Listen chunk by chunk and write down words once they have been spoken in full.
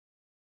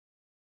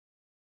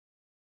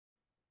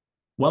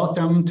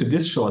Welcome to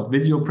this short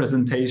video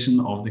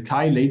presentation of the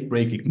SIGCHI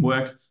late-breaking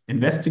work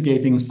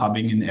investigating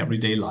phubbing in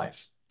everyday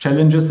life,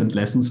 challenges and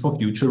lessons for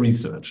future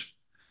research.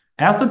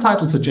 As the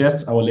title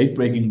suggests, our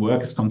late-breaking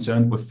work is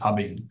concerned with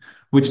phubbing,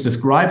 which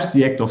describes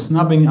the act of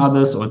snubbing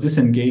others or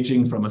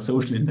disengaging from a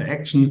social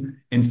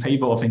interaction in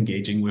favor of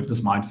engaging with the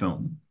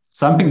smartphone,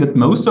 something that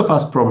most of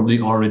us probably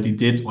already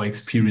did or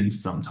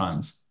experienced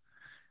sometimes.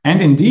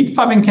 And indeed,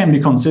 phubbing can be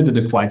considered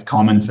a quite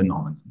common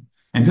phenomenon.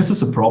 And this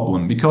is a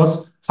problem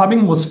because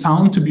phubbing was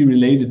found to be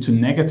related to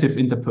negative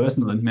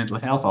interpersonal and mental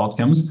health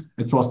outcomes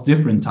across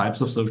different types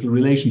of social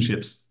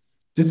relationships.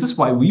 This is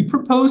why we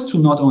propose to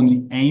not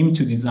only aim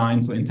to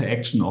design for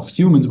interaction of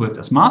humans with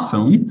their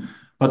smartphone,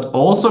 but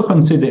also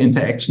consider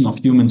interaction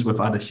of humans with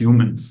other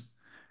humans.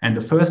 And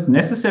the first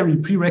necessary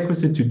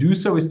prerequisite to do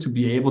so is to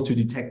be able to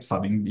detect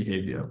phubbing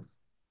behavior.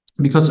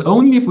 Because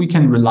only if we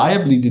can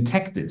reliably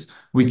detect it,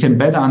 we can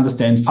better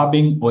understand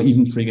phubbing or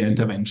even trigger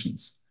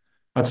interventions.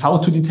 But how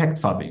to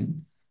detect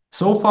phubbing?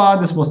 So far,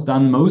 this was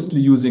done mostly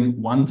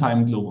using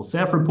one-time global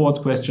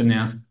self-report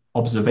questionnaires,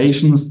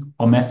 observations,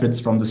 or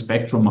methods from the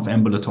spectrum of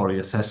ambulatory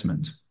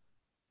assessment.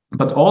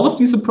 But all of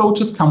these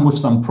approaches come with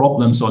some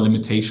problems or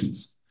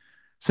limitations.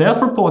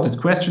 Self-reported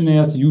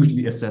questionnaires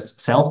usually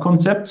assess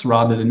self-concepts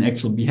rather than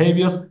actual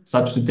behaviors,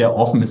 such that there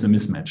often is a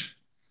mismatch.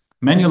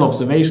 Manual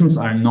observations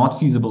are not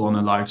feasible on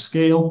a large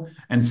scale,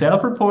 and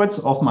self-reports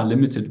often are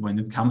limited when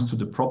it comes to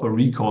the proper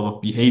recall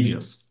of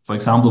behaviors, for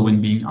example,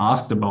 when being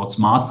asked about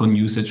smartphone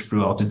usage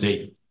throughout the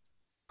day.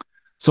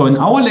 So in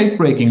our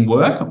late-breaking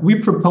work, we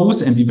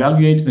propose and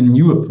evaluate a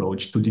new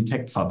approach to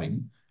detect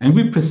phubbing, and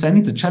we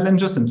present the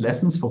challenges and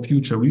lessons for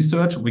future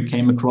research we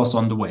came across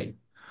on the way.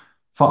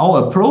 For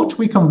our approach,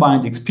 we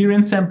combined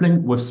experience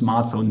sampling with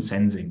smartphone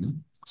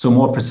sensing. So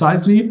more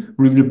precisely,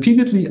 we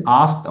repeatedly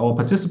asked our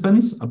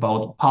participants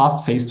about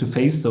past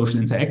face-to-face social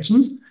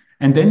interactions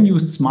and then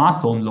used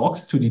smartphone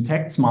logs to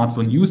detect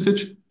smartphone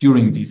usage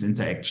during these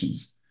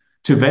interactions.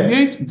 To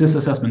evaluate this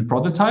assessment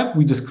prototype,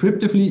 we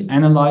descriptively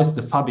analyzed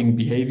the phubbing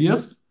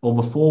behaviors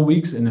over 4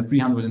 weeks in a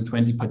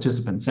 320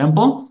 participant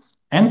sample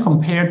and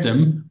compared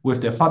them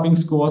with their phubbing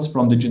scores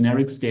from the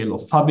generic scale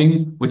of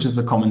phubbing, which is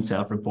a common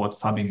self-report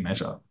phubbing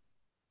measure.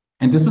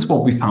 And this is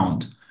what we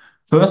found.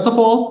 First of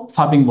all,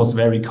 phubbing was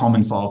very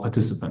common for our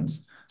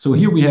participants. So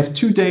here we have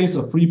 2 days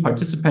of 3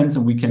 participants,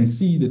 and we can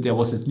see that there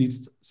was at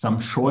least some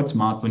short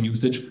smartphone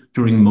usage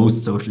during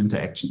most social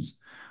interactions.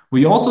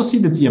 We also see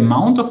that the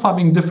amount of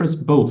phubbing differs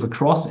both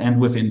across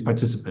and within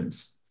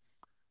participants.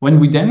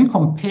 When we then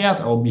compared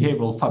our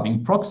behavioral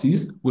phubbing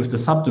proxies with the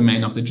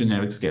subdomain of the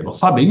generic scale of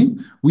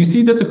phubbing, we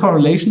see that the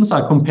correlations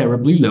are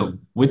comparably low,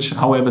 which,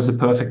 however, is a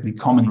perfectly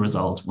common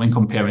result when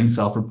comparing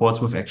self-reports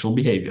with actual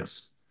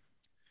behaviors.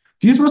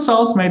 These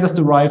results made us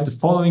derive the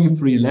following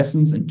 3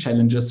 lessons and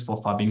challenges for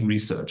phubbing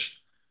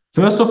research.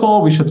 First of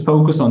all, we should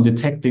focus on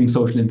detecting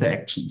social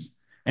interactions.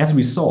 As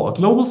we saw,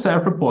 global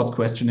self-report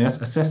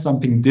questionnaires assess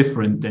something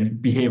different than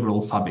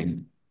behavioral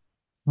phubbing.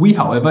 We,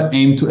 however,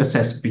 aim to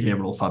assess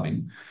behavioral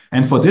phubbing,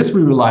 and for this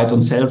we relied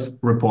on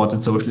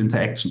self-reported social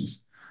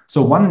interactions.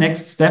 So one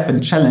next step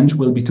and challenge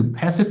will be to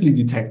passively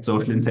detect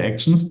social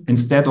interactions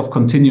instead of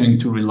continuing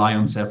to rely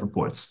on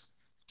self-reports.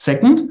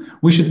 Second,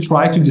 we should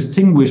try to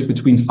distinguish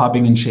between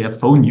phubbing and shared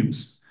phone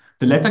use.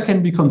 The latter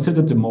can be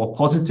considered the more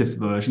positive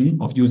version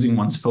of using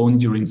one's phone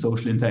during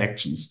social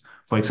interactions,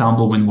 for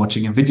example, when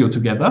watching a video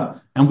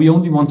together, and we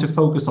only want to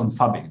focus on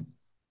phubbing.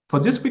 For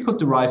this, we could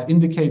derive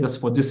indicators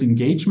for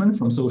disengagement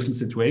from social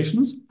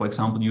situations, for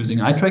example,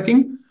 using eye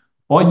tracking,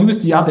 or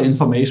use the other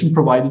information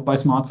provided by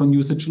smartphone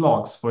usage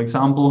logs, for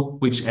example,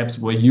 which apps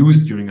were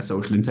used during a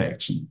social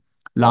interaction.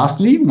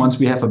 Lastly, once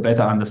we have a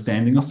better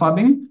understanding of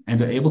phubbing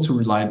and are able to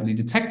reliably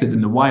detect it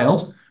in the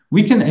wild,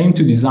 we can aim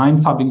to design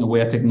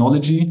phubbing-aware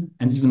technology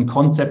and even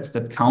concepts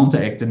that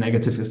counteract the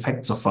negative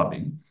effects of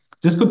phubbing.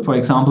 This could, for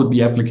example,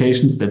 be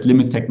applications that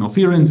limit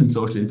technoference in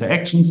social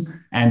interactions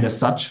and as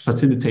such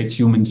facilitate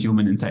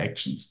human-human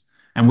interactions.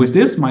 And with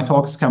this, my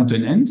talk has come to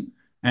an end,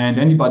 and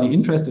anybody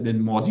interested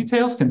in more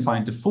details can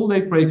find the full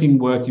late-breaking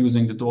work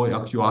using the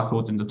DOIA QR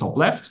code in the top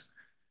left.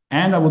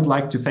 And I would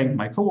like to thank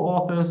my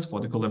co-authors for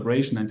the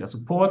collaboration and their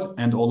support,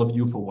 and all of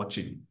you for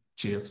watching.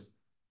 Cheers.